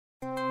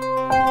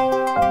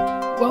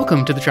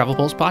Welcome to the Travel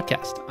Pulse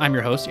podcast. I'm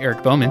your host,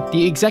 Eric Bowman,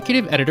 the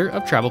executive editor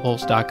of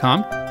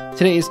TravelPulse.com.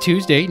 Today is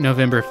Tuesday,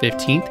 November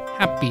 15th.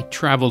 Happy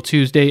Travel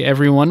Tuesday,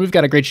 everyone. We've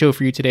got a great show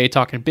for you today,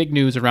 talking big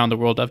news around the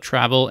world of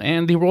travel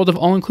and the world of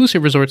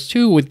all-inclusive resorts,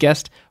 too, with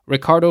guest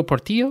Ricardo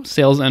Portillo,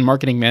 Sales and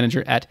Marketing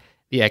Manager at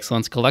The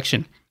Excellence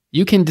Collection.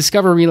 You can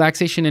discover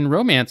relaxation and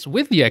romance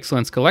with The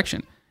Excellence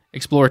Collection.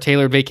 Explore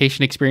tailored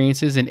vacation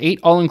experiences in 8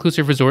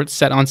 all-inclusive resorts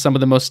set on some of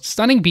the most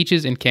stunning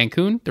beaches in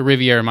Cancun, the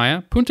Riviera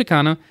Maya, Punta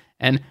Cana,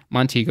 and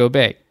Montego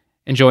Bay.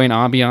 Enjoy an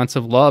ambiance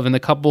of love in the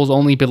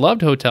couples-only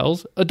beloved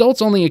hotels,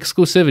 adults-only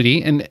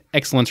exclusivity in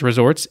Excellence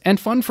Resorts, and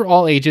fun for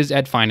all ages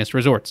at Finest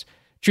Resorts.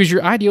 Choose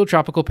your ideal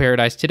tropical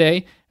paradise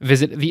today.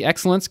 Visit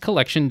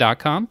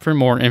theexcellencecollection.com for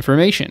more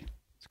information.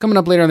 So coming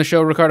up later on the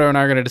show, Ricardo and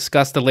I are going to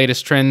discuss the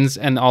latest trends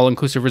in the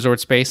all-inclusive resort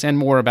space and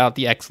more about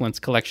the Excellence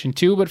Collection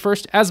too. But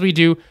first, as we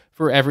do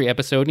for every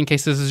episode, in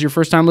case this is your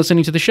first time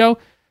listening to the show,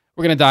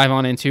 we're going to dive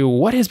on into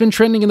what has been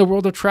trending in the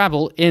world of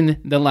travel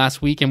in the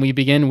last week, and we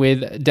begin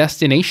with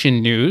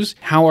destination news.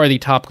 How are the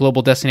top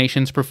global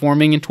destinations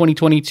performing in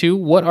 2022?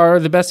 What are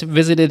the best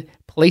visited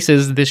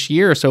places this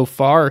year so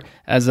far,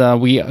 as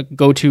we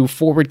go to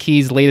Forward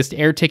Key's latest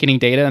air ticketing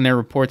data and their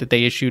report that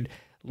they issued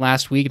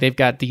last week? They've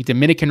got the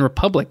Dominican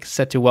Republic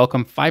set to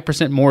welcome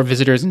 5% more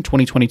visitors in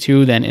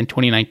 2022 than in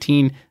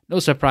 2019. No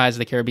surprise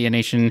the Caribbean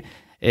nation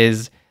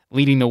is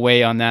leading the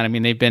way on that. I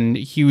mean, they've been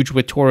huge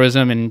with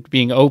tourism and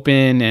being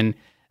open, and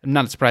I'm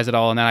not surprised at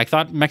all on that. I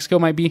thought Mexico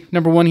might be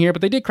number one here,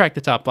 but they did crack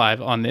the top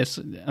 5 on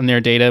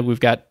their data. We've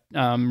got,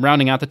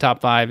 rounding out the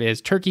top 5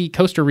 is Turkey,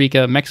 Costa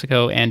Rica,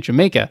 Mexico, and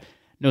Jamaica.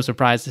 No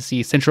surprise to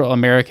see Central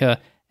America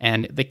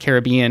and the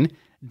Caribbean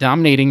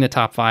dominating the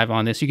top 5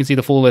 on this. You can see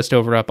the full list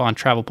up on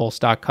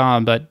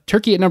TravelPulse.com, but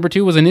Turkey at number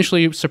 2 was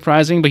initially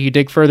surprising, but you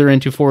dig further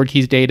into Forward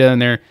Key's data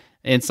and their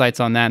insights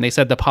on that. And they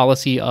said the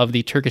policy of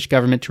the Turkish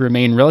government to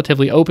remain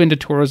relatively open to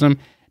tourism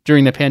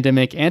during the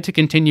pandemic and to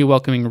continue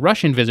welcoming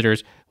Russian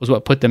visitors was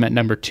what put them at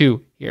number 2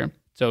 here.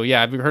 So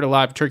yeah, I've heard a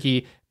lot of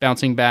Turkey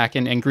bouncing back,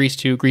 and Greece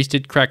too. Greece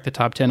did crack the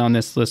top 10 on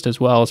this list as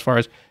well as far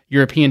as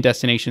European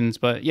destinations.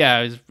 But yeah,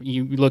 as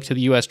you look to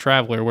the U.S.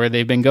 traveler, where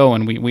they've been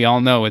going, we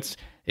all know it's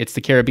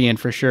the Caribbean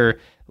for sure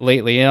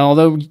lately. And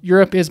although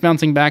Europe is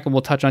bouncing back, and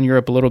we'll touch on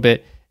Europe a little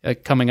bit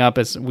coming up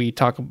as we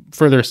talk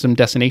further some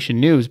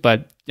destination news,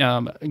 but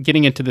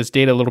getting into this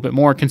data a little bit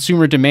more,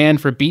 consumer demand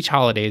for beach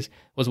holidays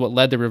was what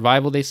led the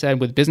revival, they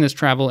said, with business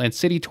travel and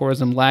city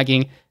tourism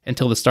lagging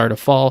until the start of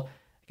fall.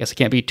 I guess I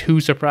can't be too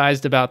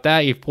surprised about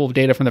that. You've pulled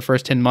data from the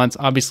first 10 months,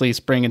 obviously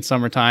spring and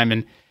summertime,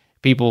 and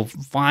people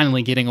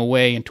finally getting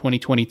away in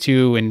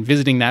 2022 and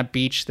visiting that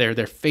beach,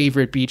 their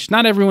favorite beach.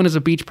 Not everyone is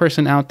a beach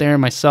person out there.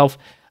 Myself,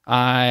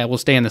 I will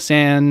stay in the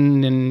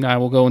sand and I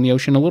will go in the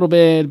ocean a little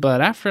bit,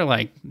 but after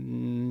like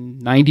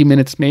 90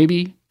 minutes,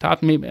 maybe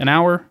an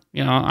hour,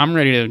 I'm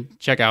ready to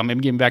check out.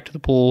 Maybe getting back to the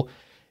pool,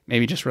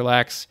 maybe just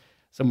relax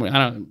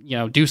somewhere.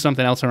 Do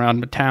something else around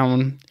the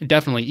town.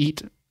 Definitely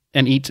eat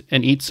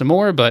some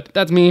more. But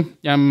that's me.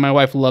 My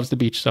wife loves the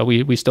beach, so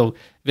we still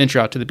venture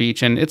out to the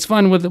beach, and it's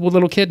fun with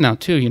little kid now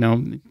too.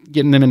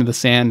 Getting them into the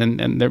sand,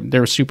 and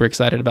they're super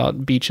excited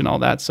about beach and all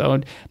that.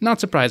 So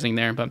not surprising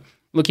there, but.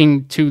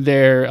 Looking to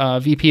their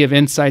VP of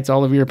Insights,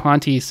 Olivier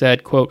Ponti,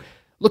 said, quote,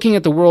 "Looking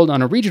at the world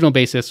on a regional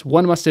basis,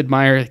 one must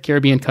admire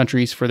Caribbean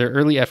countries for their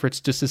early efforts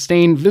to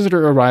sustain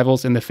visitor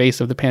arrivals in the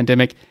face of the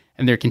pandemic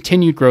and their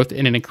continued growth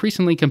in an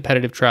increasingly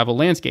competitive travel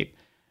landscape.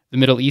 The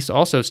Middle East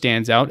also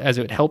stands out as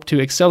it helped to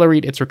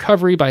accelerate its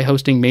recovery by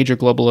hosting major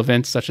global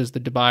events such as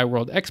the Dubai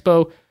World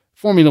Expo,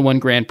 Formula One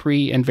Grand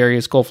Prix, and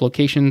various Gulf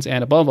locations,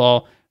 and above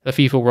all, the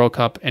FIFA World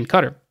Cup and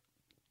Qatar.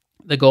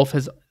 The Gulf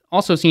has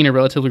also seen a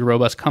relatively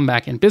robust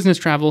comeback in business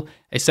travel,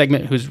 a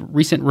segment whose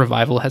recent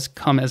revival has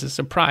come as a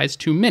surprise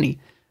to many.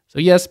 So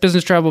yes,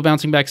 business travel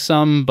bouncing back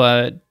some,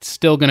 but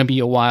still going to be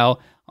a while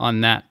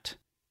on that.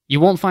 You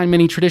won't find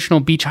many traditional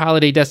beach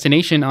holiday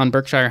destination on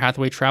Berkshire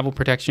Hathaway Travel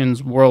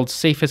Protection's World's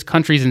Safest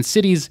Countries and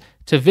Cities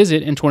to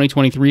Visit in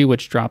 2023,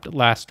 which dropped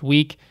last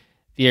week.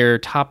 Their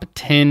top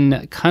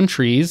 10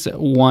 countries: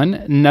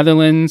 1,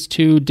 Netherlands;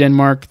 2,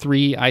 Denmark;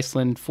 3,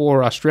 Iceland;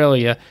 4,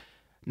 Australia;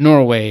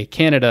 Norway,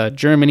 Canada,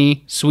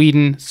 Germany,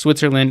 Sweden,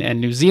 Switzerland, and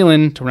New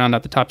Zealand to round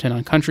out the top 10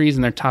 on countries.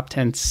 And their top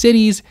 10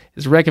 cities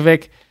is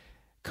Reykjavik,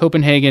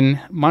 Copenhagen,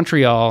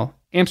 Montreal,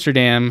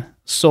 Amsterdam,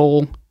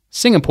 Seoul,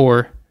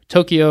 Singapore,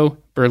 Tokyo,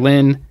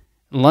 Berlin,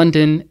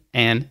 London,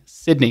 and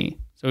Sydney.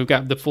 So we've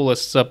got the full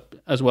lists up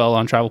as well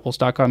on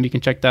TravelPulse.com. You can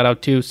check that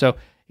out too. So,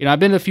 I've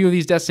been to a few of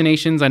these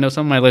destinations. I know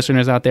some of my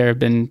listeners out there have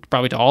been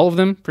probably to all of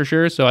them for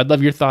sure. So I'd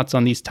love your thoughts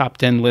on these top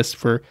 10 lists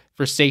for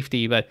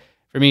safety. But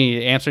for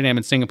me, Amsterdam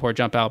and Singapore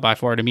jump out by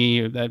far to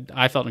me.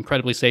 I felt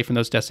incredibly safe in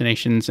those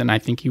destinations, and I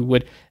think you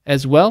would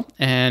as well.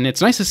 And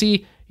it's nice to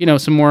see,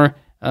 some more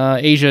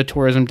Asia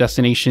tourism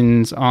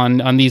destinations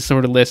on these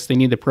sort of lists. They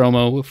need the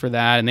promo for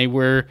that, and they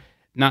were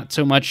not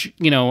so much,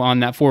 on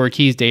that Forward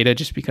Keys data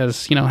just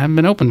because, haven't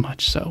been open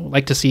much. So I'd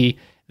like to see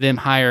them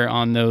higher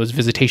on those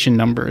visitation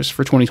numbers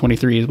for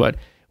 2023 is what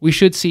we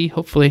should see,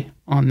 hopefully,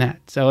 on that.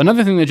 So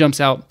another thing that jumps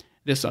out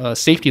this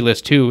safety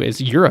list too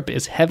is Europe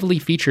is heavily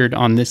featured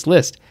on this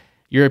list.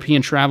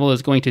 European travel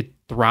is going to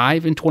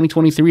thrive in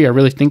 2023. I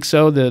really think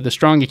so. The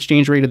strong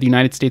exchange rate of the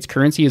United States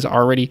currency has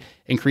already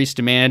increased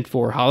demand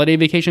for holiday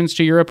vacations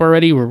to Europe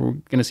already. We're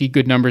going to see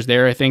good numbers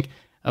there, I think.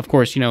 Of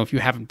course, if you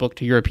haven't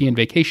booked a European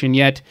vacation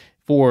yet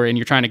and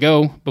you're trying to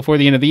go before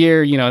the end of the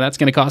year, that's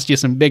going to cost you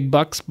some big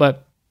bucks.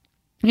 But,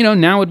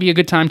 now would be a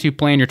good time to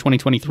plan your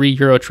 2023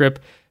 Euro trip.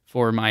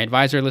 For my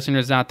advisor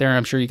listeners out there,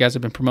 I'm sure you guys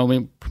have been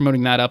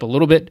promoting that up a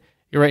little bit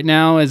right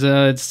now,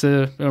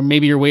 or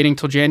maybe you're waiting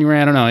till January.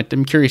 I don't know.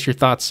 I'm curious your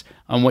thoughts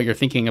on what you're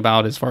thinking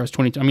about as far as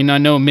 20. I mean, I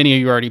know many of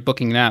you are already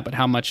booking that, but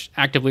how much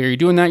actively are you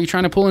doing that? You're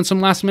trying to pull in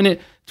some last minute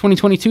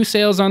 2022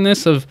 sales on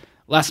this of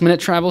last minute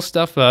travel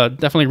stuff.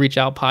 Definitely reach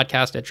out,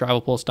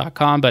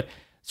 podcast@travelpulse.com. But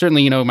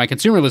certainly, my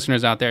consumer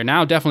listeners out there,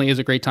 now definitely is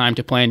a great time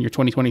to plan your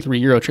 2023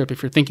 Euro trip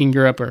if you're thinking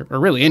Europe or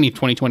really any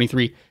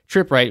 2023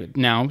 trip right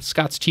now.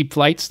 Scott's Cheap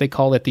Flights, they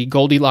call it the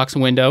Goldilocks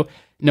window,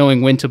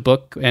 knowing when to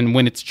book and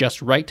when it's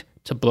just right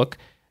to book.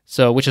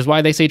 So, which is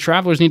why they say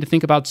travelers need to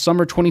think about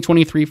summer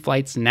 2023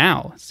 flights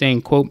now,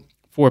 saying, quote,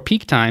 for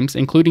peak times,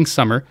 including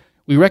summer,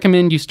 we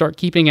recommend you start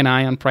keeping an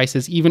eye on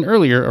prices even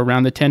earlier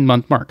around the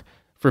 10-month mark.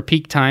 For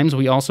peak times,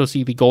 we also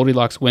see the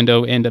Goldilocks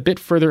window end a bit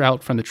further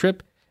out from the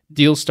trip.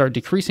 Deals start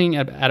decreasing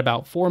at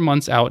about 4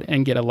 months out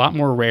and get a lot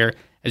more rare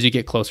as you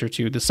get closer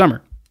to the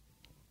summer.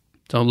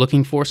 So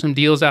looking for some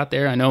deals out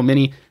there. I know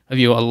many of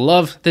you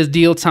love this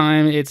deal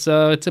time. It's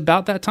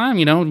about that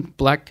time,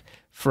 Black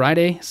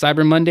Friday,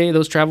 Cyber Monday,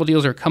 those travel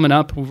deals are coming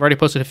up. We've already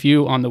posted a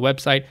few on the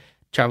website,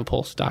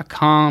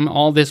 travelpulse.com,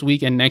 all this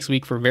week and next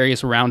week for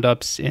various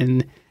roundups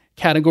in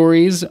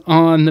categories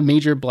on the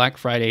major Black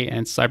Friday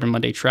and Cyber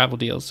Monday travel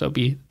deals. So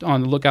be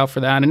on the lookout for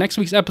that. And next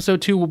week's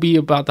episode 2 will be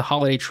about the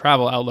holiday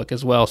travel outlook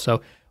as well.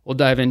 So we'll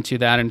dive into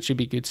that and it should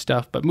be good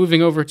stuff. But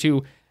moving over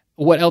to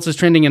what else is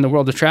trending in the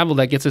world of travel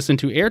that gets us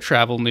into air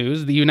travel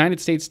news, the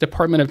United States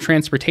Department of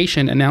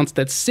Transportation announced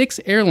that 6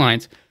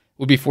 airlines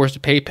will be forced to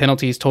pay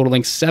penalties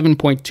totaling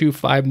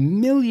 $7.25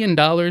 million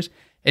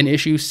and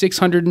issue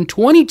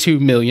 $622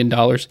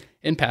 million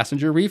in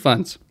passenger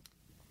refunds.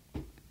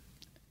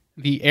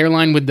 The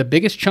airline with the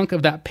biggest chunk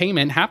of that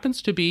payment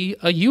happens to be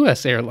a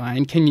U.S.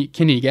 airline. Can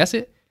you guess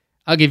it?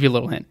 I'll give you a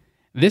little hint.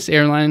 This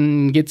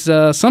airline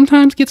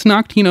sometimes gets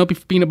knocked,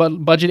 being a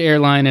budget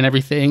airline and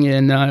everything,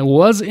 and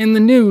was in the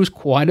news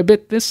quite a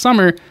bit this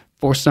summer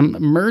for some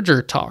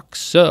merger talks.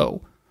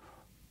 So,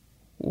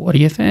 what do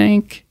you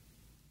think?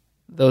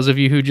 Those of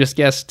you who just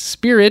guessed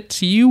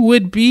Spirit, you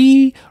would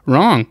be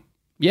wrong.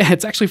 Yeah,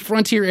 it's actually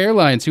Frontier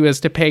Airlines who has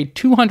to pay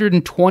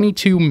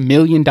 $222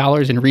 million in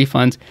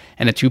refunds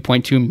and a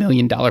 $2.2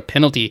 million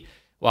penalty,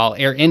 while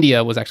Air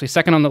India was actually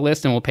second on the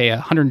list and will pay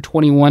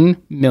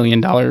 $121 million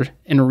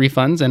in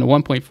refunds and a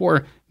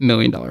 $1.4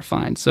 million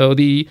fine. So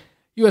the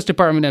U.S.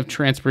 Department of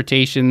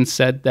Transportation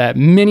said that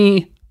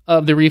many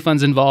of the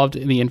refunds involved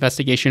in the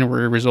investigation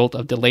were a result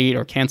of delayed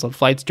or canceled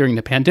flights during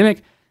the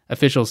pandemic.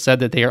 Officials said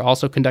that they are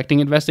also conducting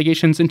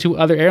investigations into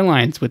other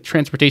airlines, with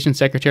Transportation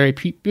Secretary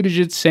Pete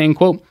Buttigieg saying,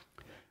 quote,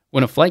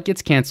 when a flight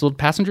gets canceled,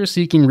 passengers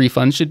seeking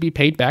refunds should be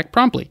paid back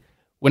promptly.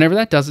 Whenever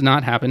that does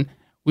not happen,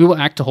 we will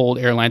act to hold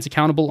airlines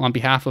accountable on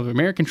behalf of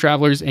American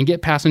travelers and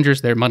get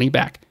passengers their money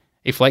back.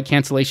 A flight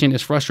cancellation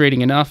is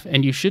frustrating enough,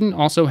 and you shouldn't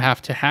also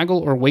have to haggle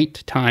or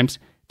wait times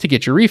to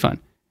get your refund.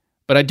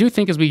 But I do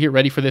think as we get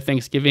ready for the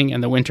Thanksgiving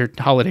and the winter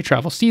holiday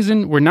travel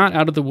season, we're not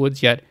out of the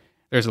woods yet.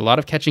 There's a lot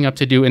of catching up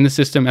to do in the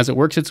system as it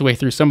works its way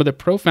through some of the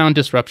profound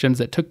disruptions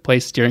that took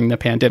place during the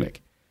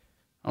pandemic.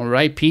 All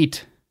right,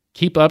 Pete,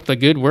 keep up the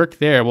good work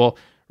there. Well,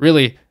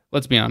 really,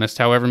 let's be honest,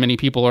 however many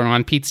people are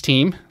on Pete's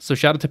team. So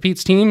shout out to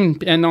Pete's team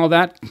and all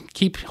that.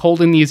 Keep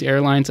holding these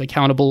airlines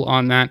accountable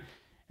on that.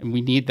 And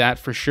we need that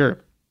for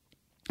sure.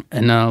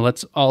 And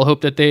let's all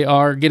hope that they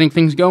are getting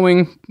things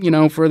going,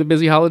 for the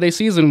busy holiday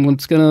season.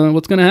 What's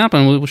gonna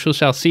happen? We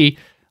shall see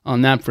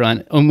on that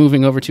front.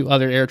 Moving over to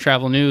other air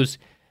travel news.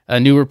 A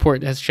new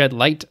report has shed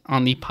light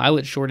on the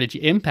pilot shortage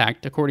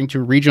impact. According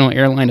to Regional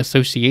Airline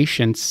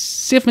Association,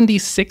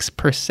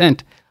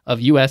 76%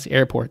 of U.S.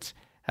 airports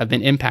have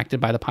been impacted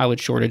by the pilot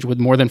shortage, with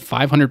more than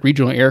 500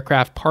 regional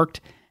aircraft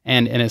parked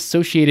and an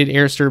associated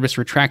air service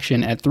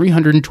retraction at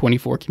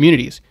 324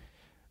 communities.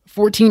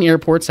 14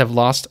 airports have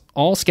lost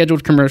all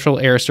scheduled commercial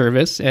air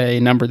service,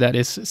 a number that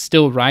is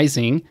still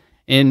rising.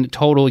 In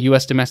total,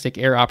 U.S. domestic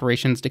air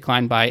operations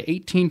declined by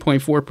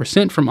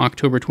 18.4% from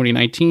October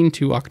 2019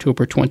 to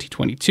October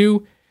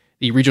 2022.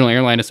 The Regional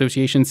Airline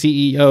Association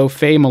CEO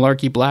Faye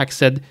Malarkey Black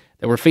said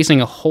that we're facing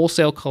a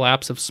wholesale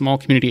collapse of small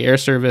community air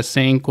service,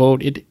 saying,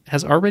 quote, it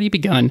has already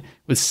begun,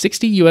 with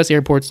 60 U.S.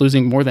 airports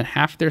losing more than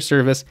half their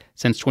service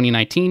since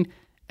 2019.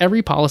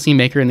 Every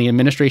policymaker in the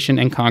administration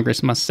and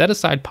Congress must set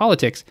aside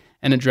politics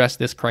and address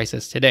this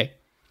crisis today.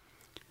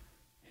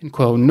 End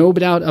quote. No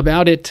doubt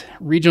about it,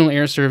 regional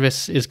air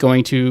service is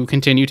going to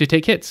continue to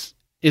take hits.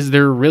 Is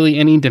there really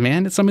any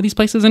demand at some of these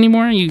places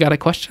anymore? You got to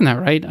question that,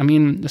 right? I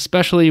mean,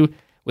 especially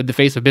with the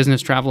face of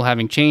business travel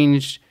having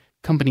changed,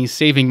 companies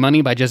saving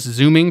money by just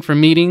Zooming from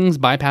meetings,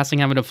 bypassing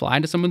having to fly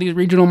to some of these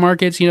regional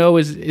markets.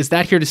 Is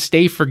that here to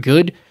stay for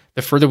good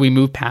the further we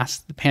move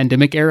past the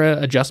pandemic era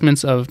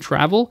adjustments of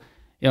travel.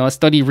 A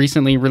study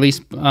recently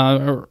released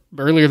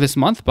earlier this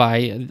month by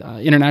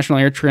International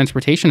Air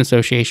Transportation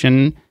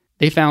Association,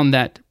 they found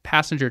that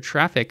passenger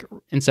traffic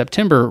in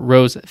September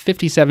rose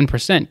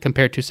 57%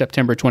 compared to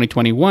September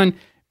 2021,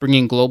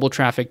 bringing global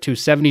traffic to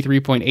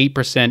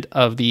 73.8%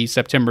 of the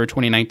September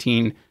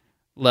 2019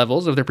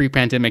 levels of the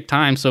pre-pandemic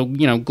time. So,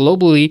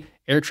 globally,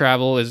 air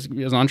travel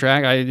is on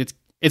track.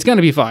 It's going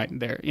to be fine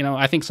there.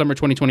 I think summer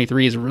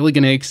 2023 is really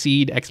going to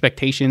exceed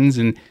expectations,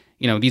 and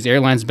these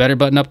airlines better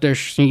button up their,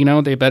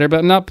 they better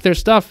button up their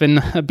stuff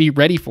and be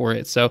ready for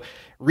it. So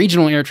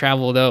regional air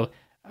travel, though,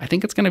 I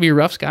think it's going to be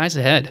rough skies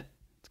ahead.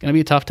 It's going to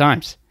be tough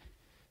times.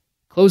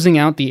 Closing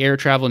out the air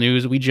travel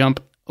news, we jump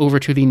over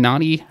to the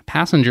naughty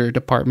passenger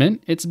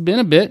department. It's been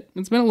a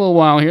little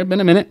while here, been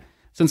a minute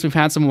since we've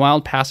had some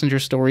wild passenger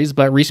stories,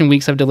 but recent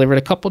weeks have delivered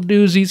a couple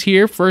doozies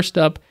here. First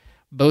up,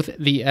 both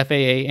the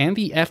FAA and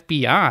the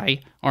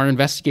FBI are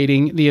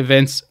investigating the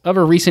events of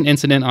a recent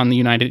incident on the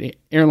United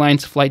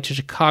Airlines flight to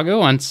Chicago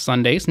on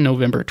Sunday,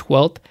 November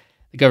 12th.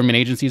 The government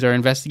agencies are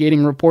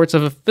investigating reports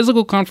of a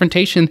physical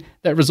confrontation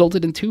that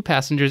resulted in 2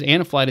 passengers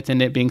and a flight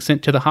attendant being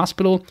sent to the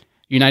hospital.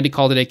 United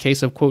called it a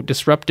case of, quote,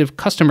 disruptive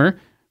customer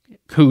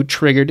who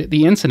triggered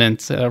the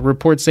incident.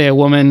 Reports say a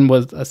woman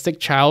with a sick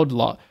child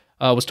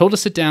was told to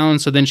sit down,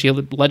 so then she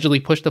allegedly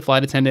pushed the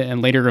flight attendant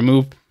and later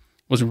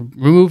was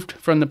removed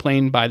from the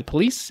plane by the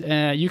police.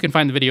 You can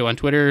find the video on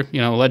Twitter,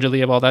 allegedly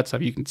of all that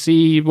stuff. You can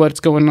see what's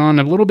going on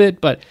a little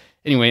bit. But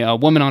anyway, a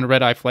woman on a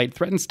red-eye flight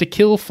threatens to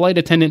kill flight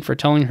attendant for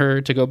telling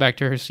her to go back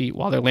to her seat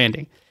while they're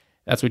landing.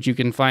 That's what you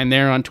can find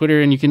there on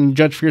Twitter, and you can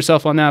judge for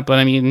yourself on that. But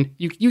I mean,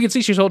 you can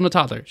see she's holding a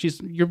toddler.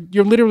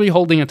 You're literally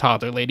holding a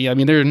toddler, lady. I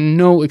mean, there are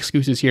no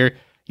excuses here.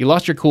 You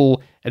lost your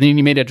cool, and then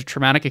you made it a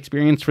traumatic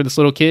experience for this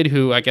little kid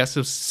who I guess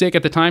was sick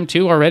at the time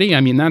too already. I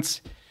mean, that's,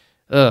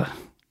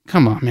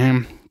 come on,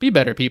 man. Be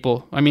better,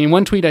 people. I mean,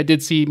 one tweet I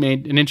did see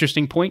made an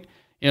interesting point.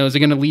 Is it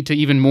going to lead to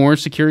even more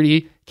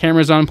security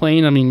cameras on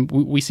plane? I mean,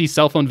 we see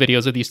cell phone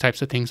videos of these types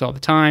of things all the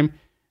time.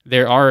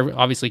 There are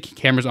obviously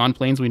cameras on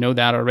planes. We know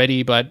that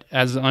already. But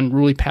as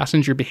unruly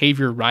passenger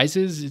behavior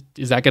rises,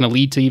 is that going to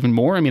lead to even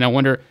more? I mean, I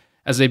wonder,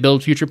 as they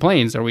build future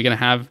planes, are we going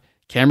to have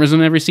cameras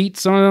on every seat?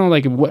 So,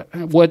 like,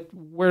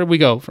 where do we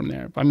go from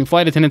there? I mean,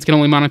 flight attendants can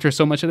only monitor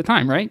so much at a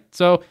time, right?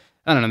 So,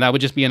 I don't know, that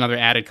would just be another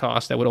added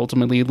cost that would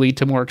ultimately lead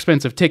to more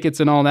expensive tickets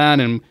and all that,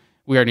 and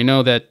we already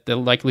know that the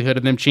likelihood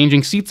of them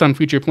changing seats on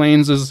future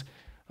planes is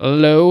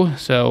low,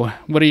 so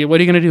what are you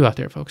going to do out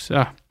there, folks?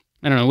 I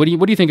don't know, what do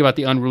you think about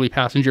the unruly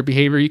passenger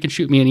behavior? You can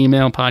shoot me an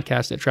email,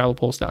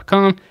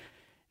 podcast@travelpulse.com.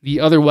 The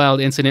other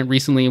wild incident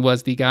recently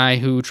was the guy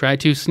who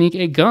tried to sneak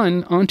a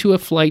gun onto a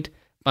flight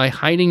by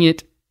hiding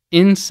it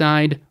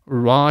inside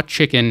raw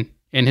chicken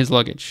in his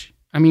luggage.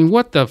 I mean,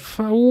 what?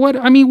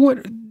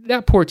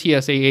 That poor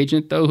TSA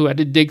agent, though, who had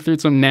to dig through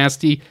some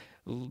nasty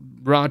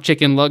raw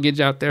chicken luggage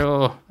out there.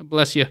 Oh,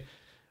 bless you.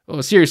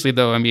 Oh, seriously,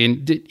 though, I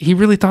mean, did he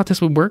really thought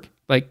this would work?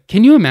 Like,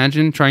 can you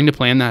imagine trying to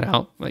plan that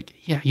out? Like,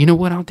 yeah, you know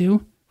what I'll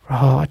do?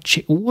 Raw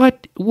chicken.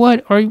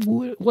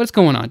 What's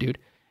going on, dude?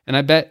 And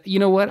I bet,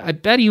 I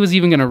bet he was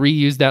even going to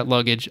reuse that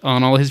luggage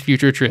on all his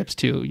future trips,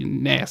 too.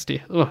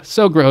 Nasty. Oh,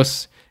 so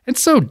gross. And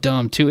so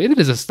dumb, too. It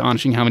is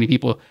astonishing how many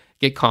people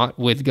get caught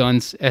with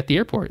guns at the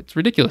airport. It's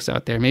ridiculous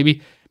out there.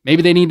 Maybe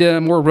they need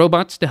more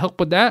robots to help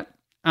with that.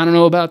 I don't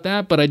know about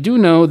that, but I do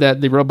know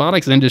that the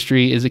robotics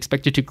industry is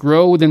expected to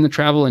grow within the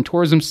travel and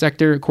tourism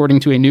sector, according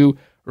to a new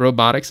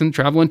robotics and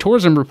travel and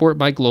tourism report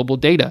by Global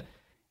Data.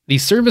 The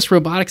service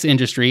robotics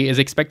industry is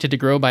expected to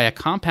grow by a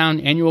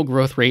compound annual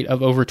growth rate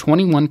of over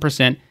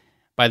 21%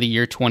 by the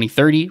year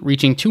 2030,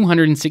 reaching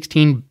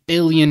 $216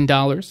 billion.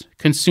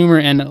 Consumer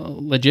and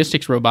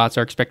logistics robots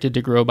are expected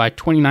to grow by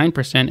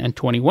 29% and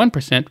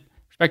 21%,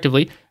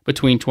 respectively,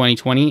 between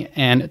 2020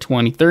 and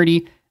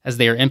 2030, as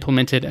they are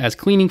implemented as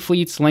cleaning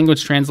fleets,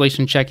 language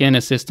translation check-in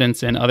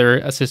assistants, and other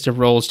assistive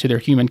roles to their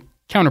human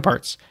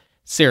counterparts.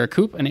 Sarah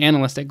Koop, an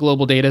analyst at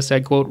Global Data,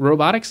 said, quote,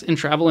 robotics in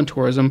travel and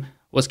tourism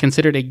was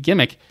considered a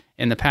gimmick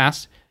in the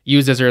past,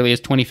 used as early as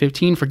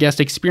 2015 for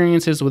guest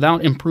experiences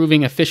without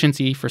improving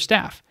efficiency for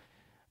staff.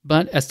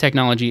 But as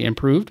technology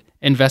improved,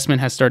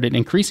 investment has started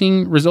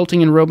increasing, resulting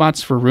in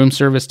robots for room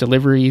service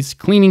deliveries,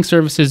 cleaning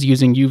services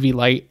using UV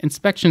light,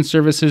 inspection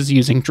services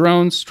using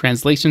drones,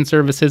 translation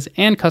services,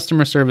 and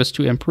customer service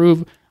to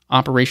improve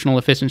operational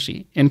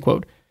efficiency, end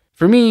quote.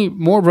 For me,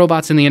 more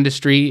robots in the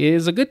industry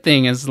is a good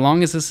thing as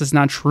long as this is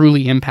not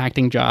truly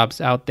impacting jobs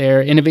out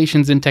there.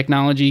 Innovations in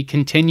technology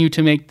continue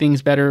to make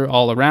things better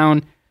all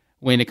around.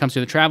 When it comes to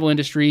the travel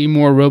industry,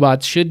 more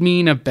robots should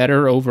mean a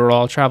better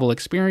overall travel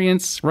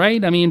experience,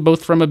 right? I mean,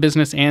 both from a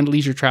business and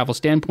leisure travel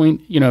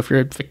standpoint, if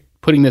you're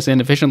putting this in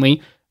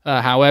efficiently.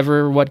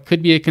 However, what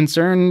could be a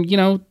concern,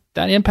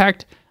 that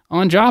impact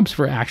on jobs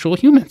for actual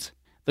humans.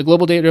 The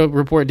Global Data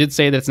report did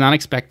say that it's not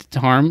expected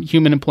to harm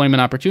human employment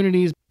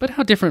opportunities, but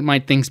how different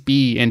might things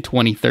be in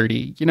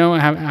 2030?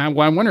 I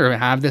wonder,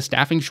 have the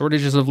staffing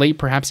shortages of late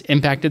perhaps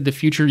impacted the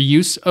future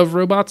use of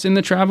robots in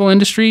the travel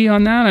industry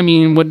on that? I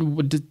mean,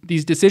 what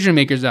these decision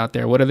makers out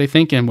there, what are they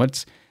thinking?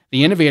 What's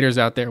the innovators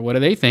out there, what are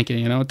they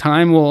thinking?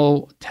 Time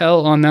will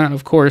tell on that,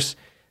 of course.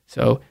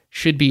 So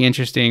should be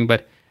interesting.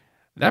 But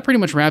that pretty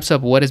much wraps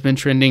up what has been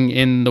trending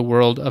in the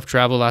world of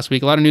travel last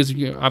week. A lot of news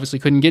you obviously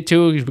couldn't get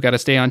to. We've got to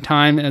stay on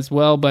time as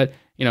well. But,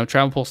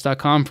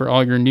 travelpulse.com for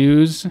all your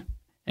news.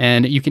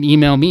 And you can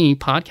email me,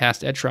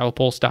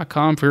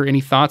 podcast@travelpulse.com, for any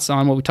thoughts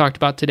on what we talked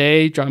about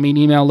today. Drop me an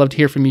email. Love to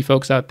hear from you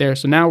folks out there.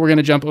 So now we're going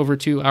to jump over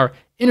to our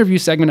interview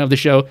segment of the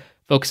show,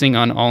 focusing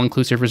on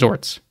all-inclusive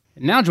resorts.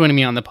 Now joining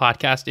me on the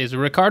podcast is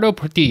Ricardo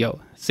Portillo,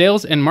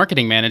 Sales and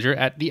Marketing Manager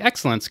at the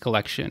Excellence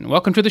Collection.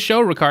 Welcome to the show,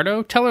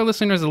 Ricardo. Tell our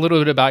listeners a little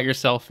bit about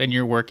yourself and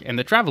your work in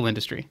the travel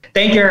industry.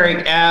 Thank you,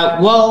 Eric.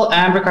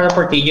 I'm Ricardo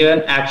Portillo.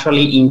 I'm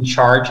actually in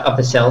charge of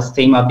the sales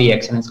team of the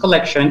Excellence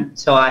Collection.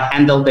 So I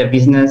handle the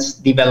business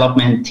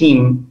development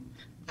team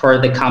for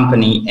the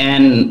company.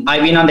 And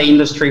I've been on the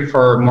industry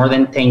for more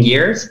than 10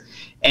 years.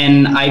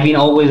 And I've been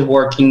always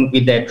working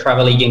with the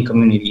travel agent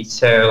community.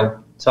 So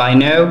I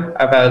know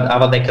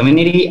about the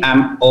community.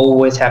 I'm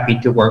always happy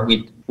to work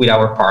with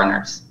our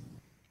partners.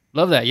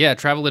 Love that. Yeah,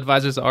 travel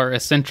advisors are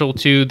essential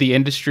to the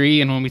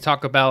industry. And when we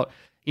talk about,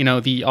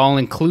 the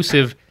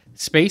all-inclusive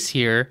space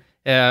here,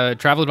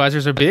 travel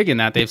advisors are big in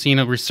that. They've seen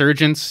a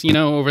resurgence,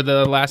 over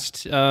the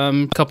last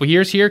couple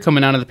years here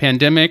coming out of the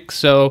pandemic.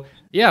 So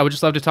yeah, I would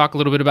just love to talk a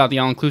little bit about the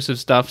all-inclusive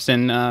stuffs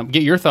and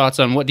get your thoughts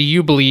on what do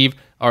you believe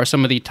are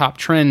some of the top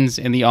trends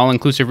in the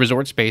all-inclusive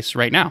resort space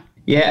right now?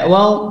 Yeah,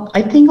 well,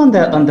 I think on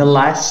the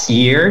last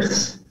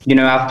years,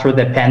 after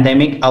the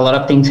pandemic, a lot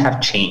of things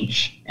have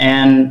changed.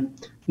 And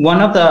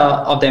one of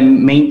the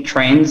main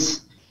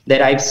trends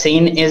that I've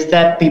seen is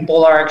that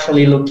people are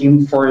actually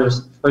looking for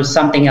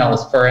something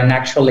else, for an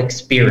actual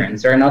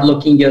experience. They're not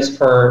looking just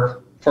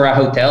for a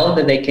hotel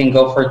that they can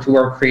go for 2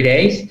 or 3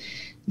 days.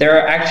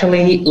 They're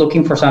actually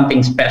looking for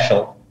something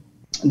special.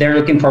 They're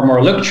looking for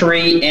more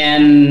luxury,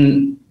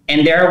 and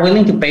they're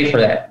willing to pay for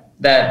that.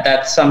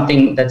 That's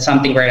something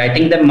great. I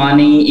think the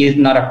money is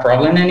not a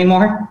problem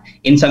anymore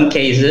in some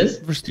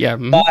cases. Yeah.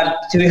 But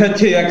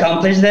to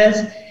accomplish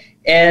this,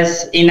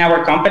 as in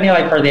our company,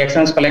 like for the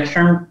Excellence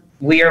Collection,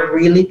 we are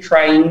really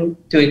trying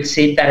to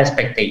exceed that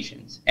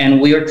expectations, and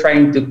we are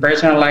trying to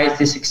personalize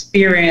this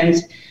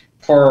experience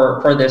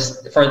for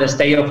the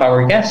stay of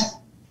our guests.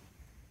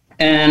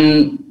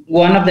 And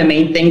one of the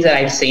main things that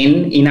I've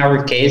seen in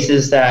our case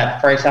is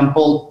that, for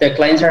example, the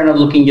clients are not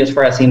looking just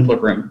for a simple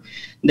room.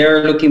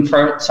 They're looking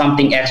for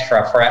something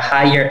extra, for a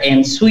higher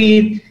end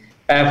suite,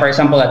 for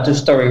example, a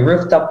 2-story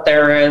rooftop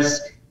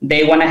terrace.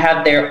 They want to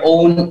have their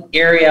own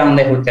area on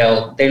the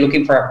hotel. They're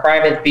looking for a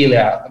private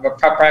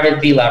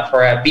villa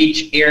for a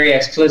beach area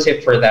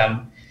exclusive for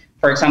them.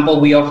 For example,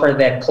 we offer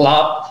the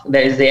club,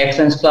 that is the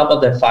Excellence Club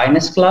of the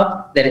Finest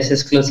Club, that is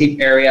exclusive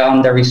area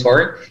on the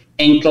resort.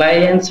 And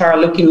clients are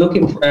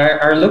looking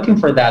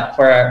for that,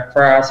 for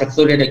a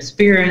secluded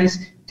experience,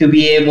 to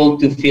be able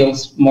to feel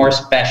more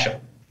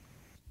special.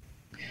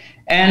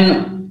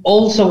 And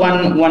also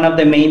one of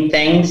the main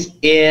things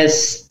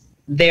is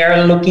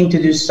they're looking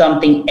to do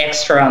something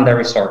extra on the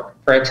resort.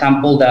 For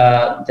example,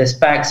 the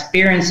spa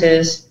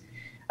experiences,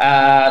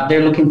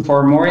 they're looking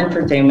for more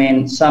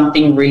entertainment,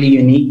 something really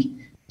unique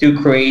to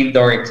create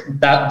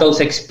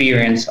those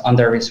experiences on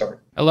the resort.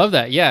 I love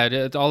that. Yeah,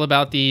 it's all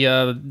about the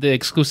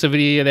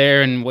exclusivity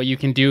there and what you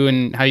can do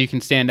and how you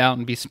can stand out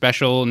and be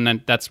special,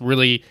 and that's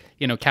really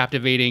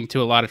captivating to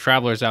a lot of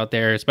travelers out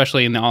there,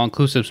 especially in the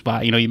all-inclusive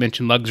spot. You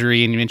mentioned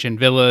luxury and you mentioned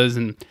villas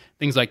and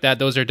things like that.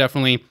 Those are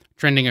definitely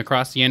trending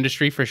across the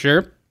industry for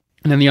sure.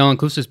 And then the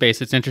all-inclusive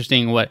space, it's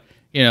interesting what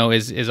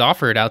is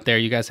offered out there.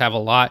 You guys have a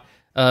lot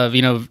of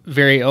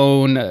very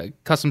own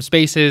custom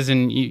spaces,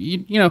 and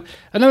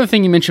another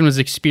thing you mentioned was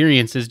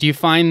experiences. Do you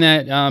find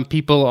that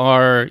people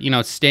are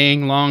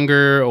staying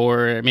longer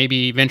or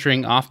maybe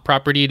venturing off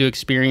property to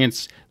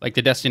experience like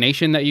the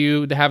destination that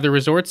you have the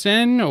resorts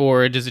in,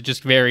 or does it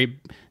just vary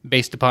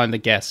based upon the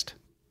guest?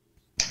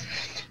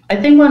 I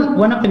think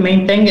one of the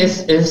main thing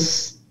is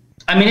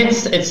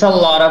it's a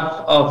lot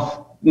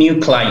of new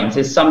clients.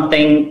 It's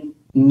something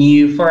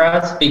new for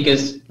us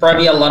because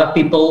probably a lot of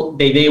people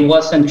they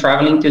wasn't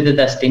traveling to the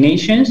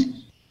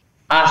destinations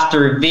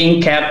after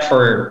being kept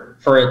for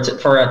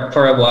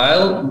a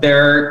while.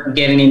 They're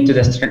getting into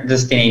the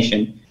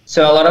destination,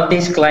 so a lot of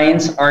these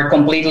clients are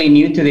completely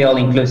new to the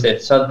all-inclusive,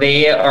 so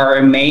they are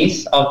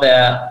amazed of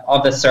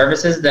the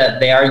services that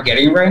they are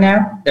getting right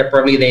now that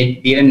probably they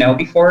didn't know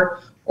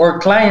before, or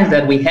clients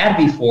that we had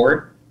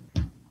before,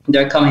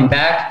 they're coming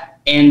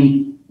back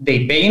and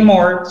they pay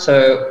more,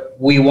 so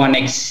we want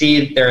to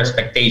exceed their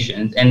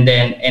expectations, and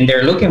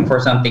they're looking for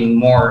something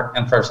more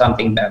and for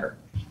something better.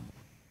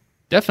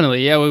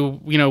 Definitely, yeah.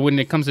 When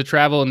it comes to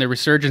travel and the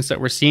resurgence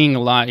that we're seeing a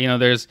lot,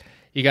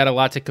 you got a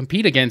lot to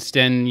compete against,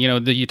 and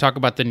you talk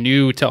about the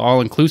new to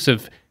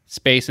all-inclusive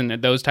space and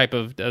those type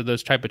of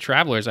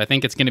travelers. I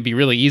think it's going to be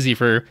really easy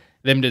for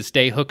them to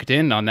stay hooked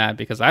in on that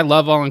because I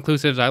love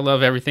all-inclusives. I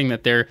love everything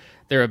that they're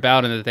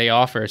about and that they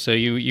offer. So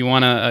you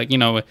want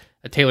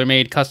a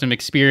tailor-made custom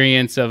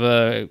experience of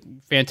a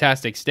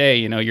fantastic stay.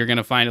 You're going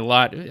to find a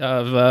lot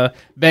of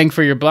bang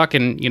for your buck,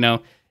 and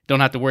don't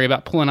have to worry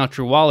about pulling out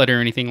your wallet or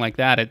anything like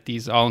that at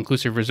these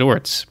all-inclusive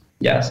resorts.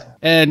 Yes.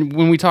 And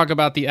when we talk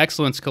about the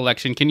Excellence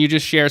Collection, can you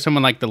just share some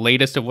of like the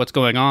latest of what's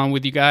going on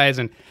with you guys,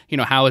 and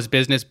how has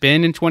business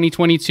been in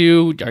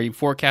 2022? What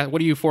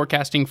are you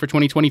forecasting for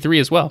 2023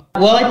 as well?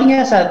 Well, I think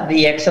as at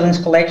the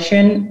Excellence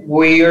Collection,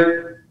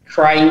 we're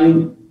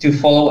trying to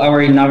follow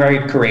our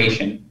inaugural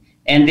curation,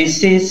 and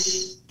this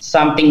is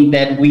something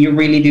that we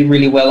really do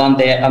really well on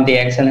the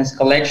Excellence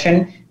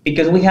Collection,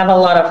 because we have a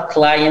lot of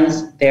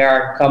clients that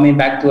are coming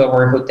back to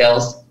our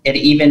hotels at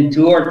even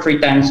 2 or 3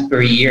 times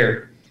per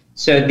year.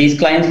 So these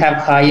clients have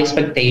high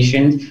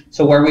expectations.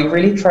 So what we're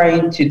really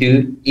trying to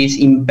do is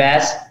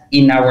invest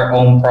in our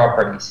own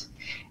properties.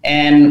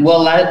 And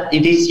well,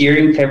 this year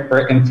in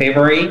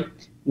February,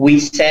 we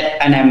set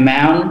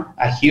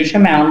a huge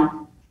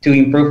amount to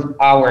improve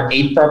our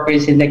 8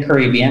 properties in the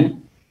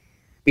Caribbean,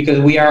 because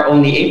we are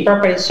only 8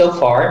 properties so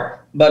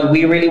far, but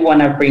we really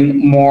want to bring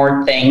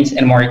more things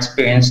and more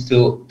experience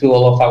to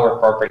all of our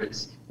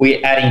properties.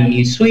 We're adding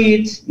new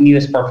suites, new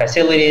sport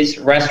facilities,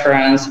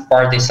 restaurants,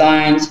 bar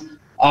designs,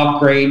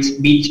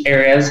 upgrades, beach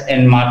areas,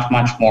 and much,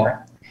 much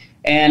more.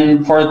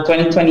 And for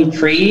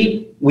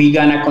 2023, we're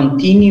gonna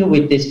continue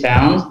with this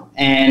fund,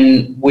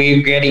 and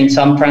we're getting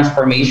some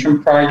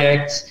transformation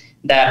projects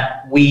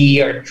that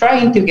we are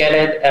trying to get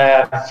it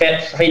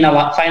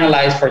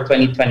finalized for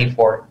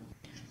 2024.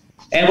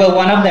 And well,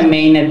 one of the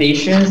main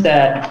additions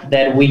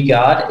that we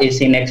got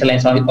is in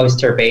Excellence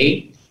Oyster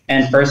Bay.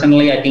 And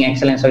personally, I think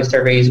Excellence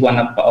Oyster Bay is one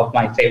of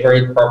my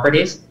favorite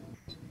properties,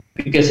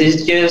 because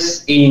it's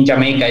just in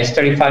Jamaica. It's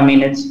 35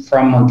 minutes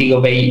from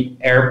Montego Bay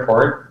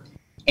Airport.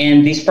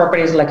 And this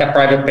property is like a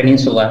private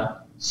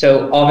peninsula.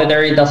 So over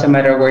there, it doesn't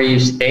matter where you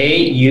stay,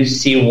 you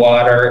see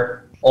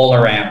water all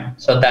around.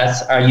 So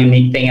that's a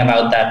unique thing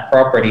about that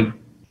property.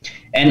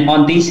 And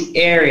on this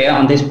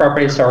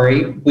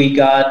property, we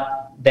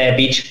got the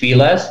beach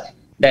villas.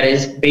 That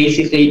is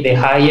basically the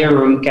higher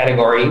room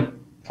category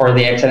for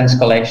the Excellence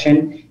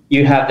Collection.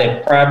 You have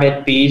the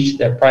private beach,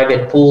 the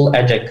private pool,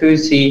 a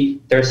jacuzzi.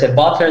 There's a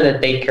butler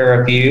that takes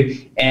care of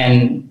you.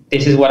 And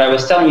this is what I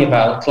was telling you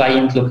about,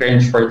 client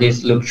looking for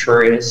this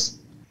luxurious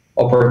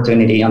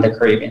opportunity on the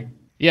Caribbean.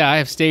 Yeah, I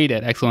have stayed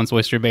at Excellence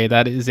Oyster Bay.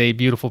 That is a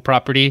beautiful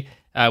property.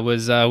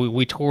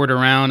 We toured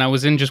around. I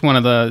was in just one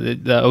of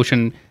the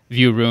ocean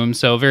view rooms,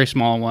 so a very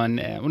small one.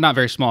 Well, not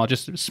very small,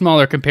 just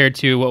smaller compared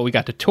to what we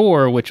got to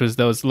tour, which was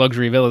those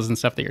luxury villas and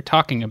stuff that you're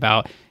talking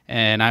about.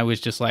 And I was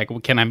just like,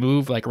 well, can I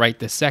move like right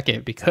this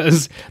second?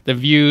 Because the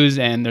views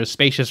and there's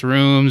spacious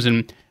rooms.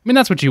 And I mean,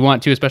 that's what you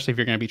want too, especially if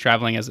you're going to be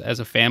traveling as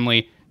a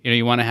family.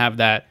 You want to have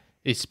that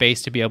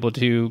space to be able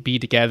to be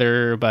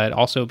together, but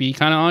also be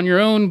kind of on your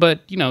own,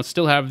 but,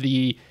 still have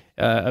the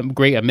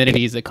great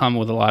amenities that come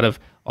with a lot of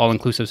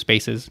all-inclusive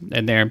spaces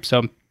in there.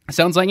 So it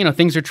sounds like,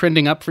 things are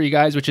trending up for you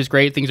guys, which is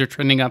great. Things are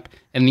trending up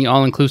in the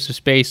all-inclusive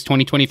space.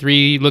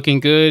 2023 looking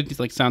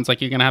good. Sounds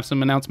like you're going to have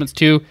some announcements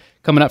too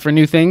coming up for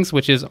new things,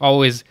 which is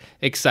always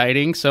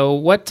exciting. So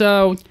what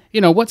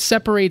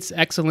separates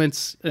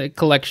Excellence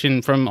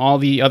Collection from all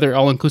the other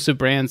all-inclusive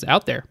brands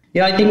out there?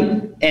 Yeah, I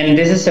think, and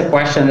this is a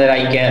question that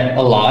I get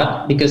a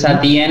lot, because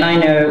at the end, I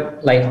know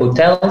like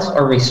hotels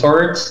or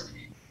resorts,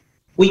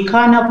 we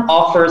kind of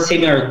offer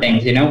similar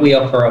things. We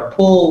offer a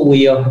pool,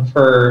 we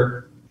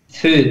offer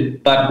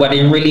food, but what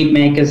it really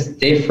makes us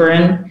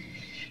different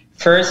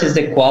first is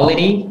the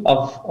quality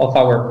of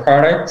our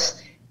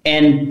products,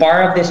 and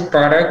part of this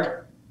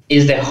product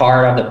is the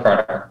heart of the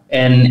product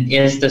and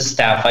is the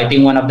staff. I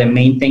think one of the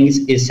main things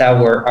is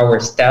our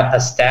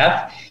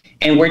staff,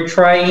 and we're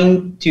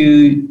trying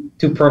to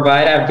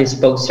provide a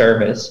bespoke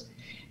service.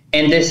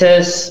 And this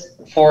is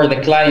for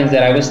the clients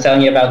that I was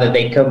telling you about, that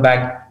they come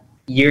back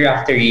year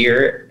after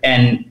year,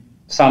 and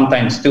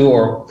sometimes 2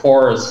 or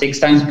 4 or 6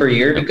 times per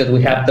year, because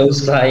we have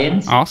those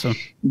clients. Awesome.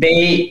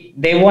 They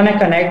want to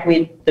connect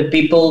with the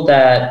people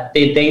that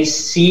they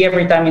see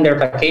every time in their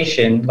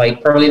vacation.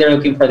 Like probably they're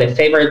looking for the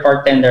favorite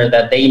bartender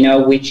that they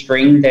know which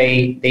drink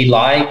they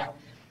like,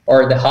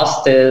 or the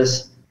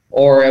hostess,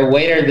 or a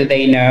waiter that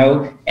they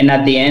know. And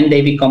at the end,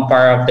 they become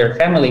part of their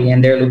family,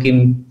 and they're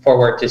looking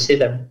forward to see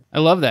them. I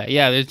love that.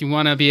 Yeah, you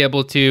want to be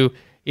able to,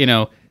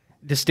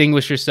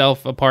 distinguish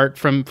yourself apart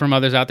from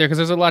others out there, because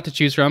there's a lot to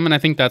choose from, and I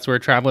think that's where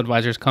travel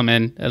advisors come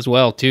in as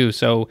well too.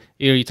 So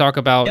you talk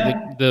about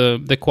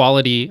the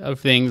quality of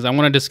things. I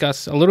want to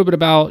discuss a little bit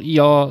about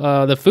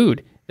the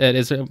food that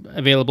is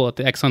available at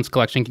the Excellence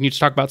Collection. Can you just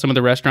talk about some of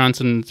the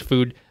restaurants and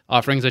food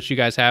offerings that you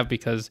guys have?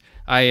 Because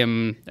I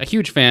am a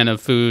huge fan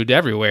of food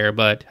everywhere,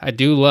 but I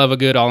do love a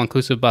good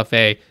all-inclusive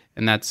buffet,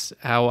 and that's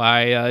how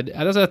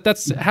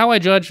that's how I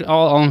judge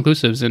all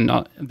inclusives. And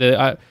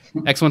the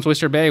Excellence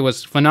Oyster Bay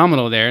was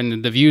phenomenal there,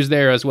 and the views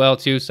there as well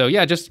too. So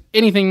yeah, just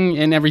anything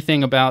and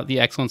everything about the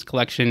Excellence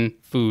Collection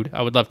food,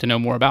 I would love to know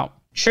more about.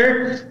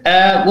 Sure.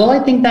 Well, I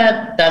think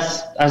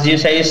that's, as you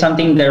say, is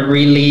something that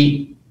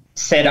really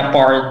set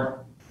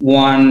apart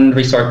one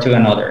resort to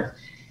another.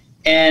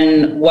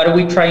 And what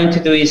we're trying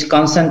to do is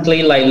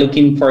constantly like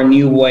looking for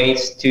new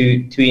ways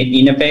to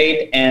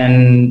innovate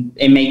and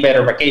make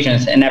better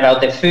vacations. And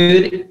about the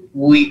food,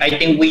 I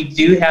think we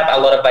do have a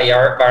lot of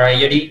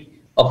variety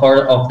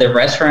of the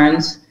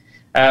restaurants.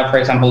 For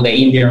example, the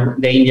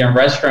Indian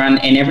restaurant.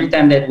 And every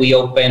time that we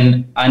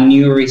open a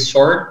new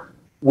resort,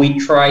 we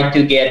try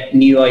to get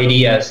new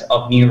ideas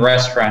of new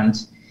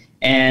restaurants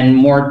and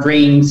more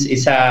drinks.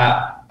 Is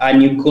a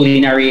new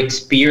culinary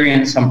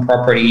experience on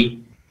property,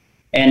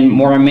 and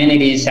more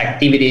amenities,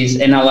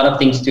 activities, and a lot of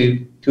things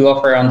to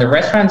offer on the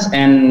restaurants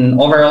and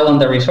overall on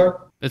the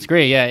resort. That's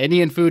great. Yeah,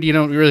 Indian food you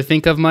don't really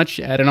think of much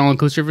at an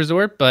all-inclusive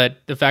resort, but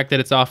the fact that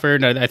it's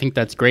offered, I think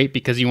that's great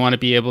because you want to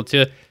be able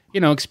to,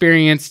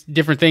 experience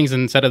different things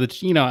instead of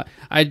the,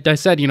 I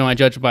said, I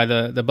judge by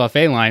the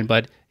buffet line,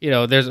 but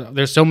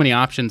there's so many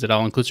options at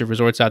all-inclusive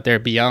resorts out there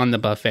beyond the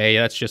buffet.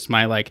 That's just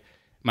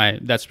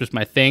that's just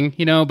my thing,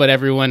 but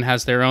everyone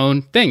has their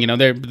own thing.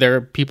 There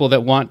are people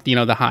that want,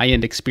 the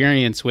high-end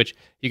experience, which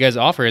you guys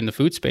offer in the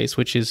food space,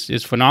 which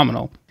is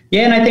phenomenal.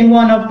 Yeah, and I think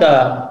one of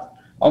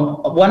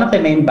the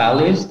main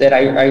values that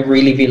I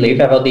really believe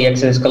about the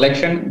Excellence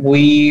Collection,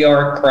 we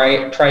are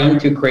trying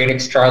to create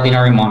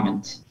extraordinary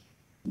moments.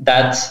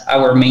 That's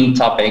our main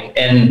topic.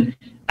 And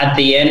at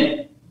the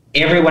end,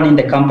 everyone in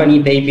the company,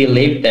 they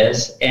believe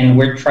this, and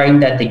we're trying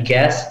that the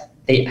guests,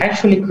 they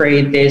actually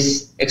create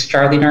these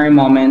extraordinary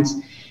moments.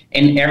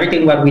 And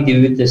everything what we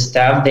do, the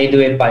staff, they do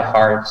it by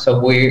heart. So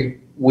we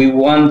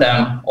want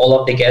them, all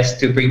of the guests,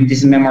 to bring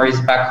these memories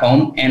back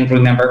home and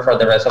remember for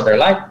the rest of their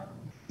life.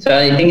 So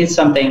I think it's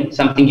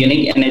something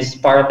unique, and it's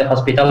part of the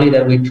hospitality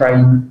that we're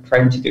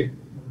trying to do.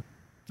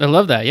 I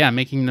love that. Yeah,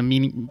 making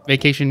the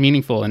vacation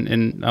meaningful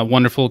and a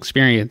wonderful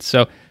experience.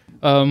 So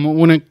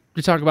when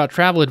we talk about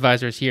travel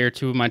advisors here,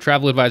 to my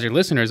travel advisor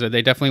listeners,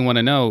 they definitely want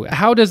to know,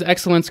 how does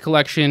Excellence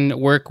Collection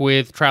work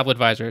with travel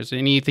advisors?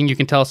 Anything you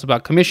can tell us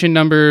about commission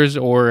numbers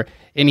or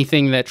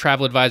anything that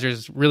travel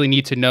advisors really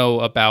need to know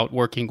about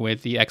working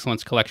with the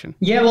Excellence Collection?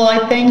 Yeah, well,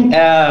 I think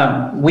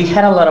we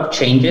had a lot of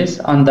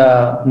changes on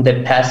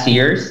the past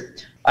years.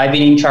 I've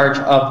been in charge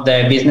of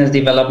the business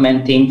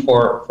development team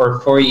for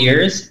 4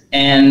 years,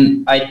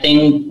 and I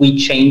think we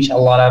changed a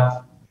lot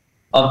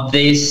of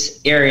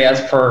these areas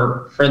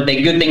for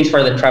the good things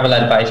for the travel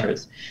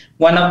advisors.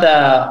 One of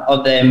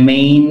the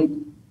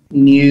main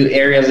new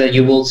areas that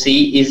you will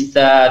see is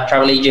the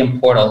travel agent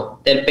portal.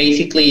 That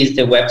basically is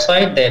the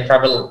website. The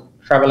travel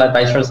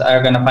advisors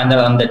are going to find it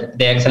on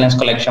the Excellence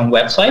Collection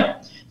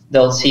website.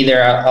 They'll see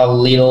there a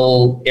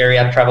little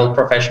area, travel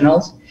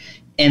professionals,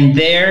 and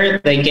there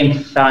they can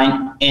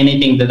find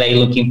anything that they're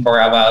looking for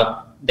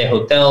about the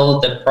hotel,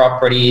 the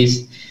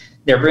properties,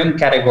 the room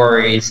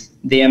categories,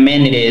 the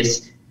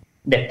amenities,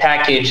 the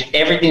package,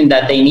 everything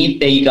that they need,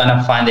 they're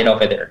gonna find it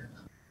over there.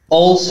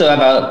 Also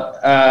about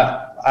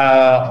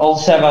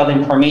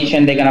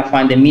information, they're gonna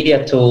find the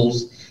media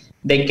tools.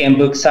 They can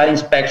book site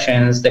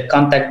inspections, the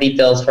contact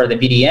details for the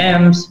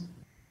BDMs,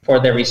 for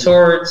the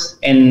resorts,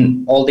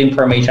 and all the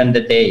information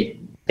that they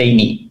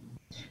need.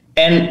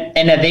 And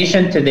in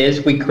addition to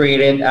this, we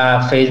created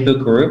a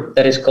Facebook group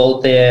that is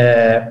called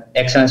the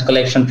Excellence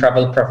Collection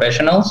Travel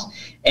Professionals.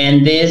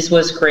 And this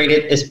was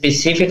created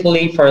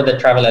specifically for the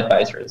travel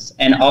advisors.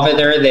 And over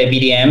there, the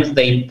BDMs,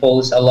 they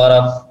post a lot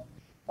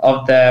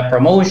of the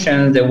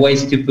promotions, the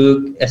ways to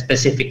book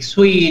specific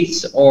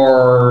suites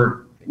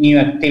or new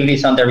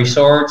activities on the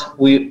resort.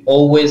 We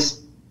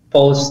always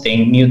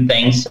posting new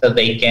things so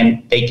they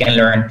can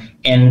learn,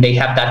 and they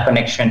have that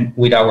connection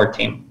with our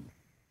team.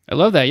 I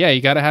love that. Yeah,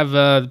 you got to have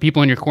the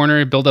people in your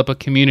corner, build up a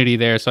community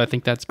there. So I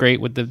think that's great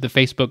with the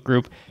Facebook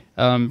group.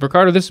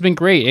 Ricardo, this has been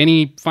great.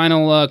 Any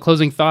final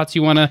closing thoughts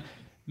you want to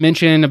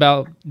mention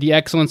about the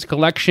Excellence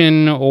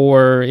Collection,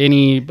 or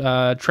any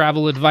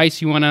travel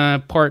advice you want to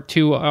impart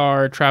to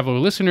our traveler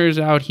listeners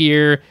out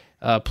here?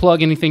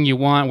 Plug anything you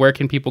want. Where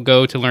can people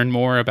go to learn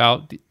more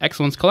about the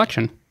Excellence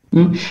Collection?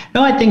 No,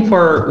 I think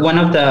for one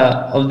of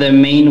the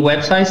main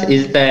websites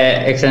is the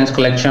Excellence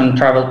Collection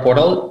travel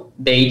portal.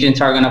 The agents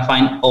are going to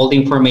find all the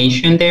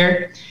information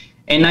there.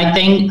 And I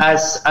think,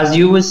 as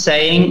you were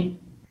saying,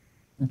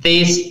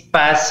 these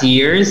past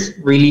years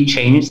really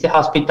changed the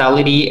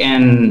hospitality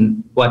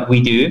and what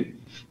we do.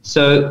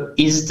 So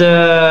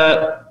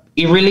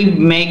it really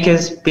makes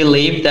us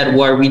believe that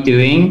what we're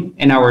doing,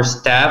 and our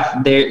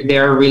staff, they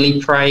are really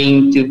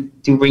trying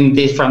to bring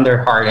this from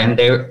their heart, and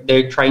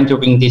they're trying to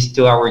bring this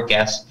to our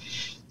guests.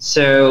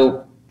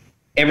 So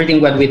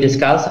everything what we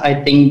discussed,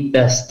 I think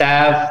the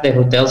staff, the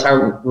hotels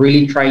are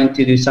really trying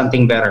to do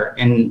something better.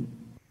 And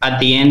at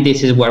the end,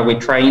 this is what we're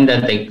trying,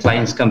 that the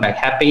clients come back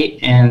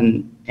happy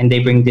and they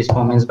bring these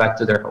moments back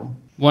to their home.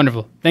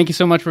 Wonderful. Thank you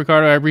so much,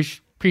 Ricardo. I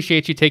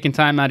appreciate you taking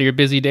time out of your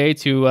busy day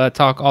to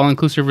talk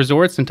all-inclusive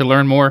resorts and to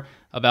learn more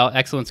about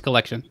Excellence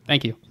Collection.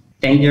 Thank you.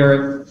 Thank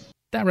you.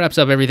 That wraps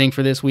up everything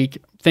for this week.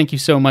 Thank you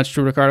so much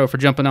to Ricardo for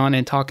jumping on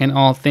and talking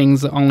all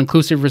things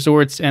all-inclusive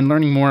resorts and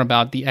learning more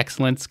about the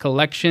Excellence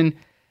Collection.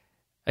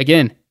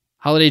 Again,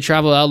 holiday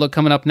travel outlook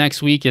coming up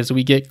next week as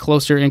we get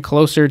closer and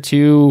closer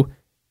to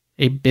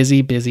a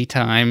busy, busy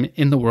time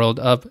in the world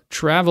of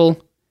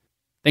travel.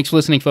 Thanks for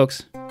listening,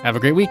 folks. Have a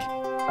great week.